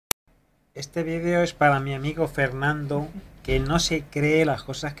Este vídeo es para mi amigo Fernando, que no se cree las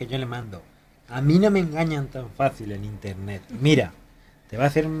cosas que yo le mando. A mí no me engañan tan fácil en internet. Mira, te va a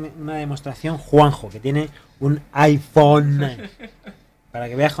hacer una demostración Juanjo, que tiene un iPhone, para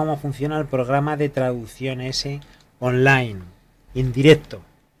que veas cómo funciona el programa de traducción ese online, en directo.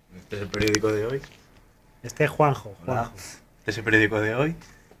 Este es el periódico de hoy. Este es Juanjo. Hola. Este es el periódico de hoy.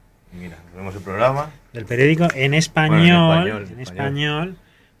 Mira, vemos el programa. El periódico en español. Bueno, en español.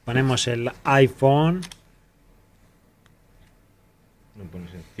 Ponemos el iPhone. Lo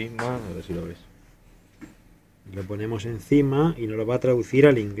pones encima, a ver si lo ves. Lo ponemos encima y nos lo va a traducir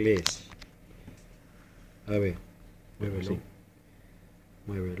al inglés. A ver, muévelo. Sí.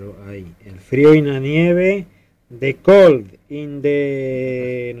 Muévelo ahí. El frío y la nieve. The cold in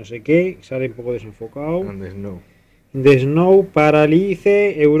the no sé qué. Sale un poco desenfocado. And the snow. The snow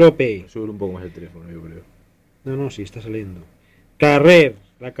paralice Europe. Sube un poco más el teléfono, yo creo. No, sí, está saliendo.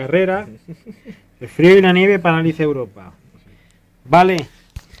 La carrera. El frío y la nieve paraliza Europa. Vale.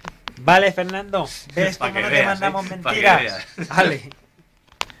 Vale, Fernando. ¿Ves cómo no te mandamos mentiras? Vale.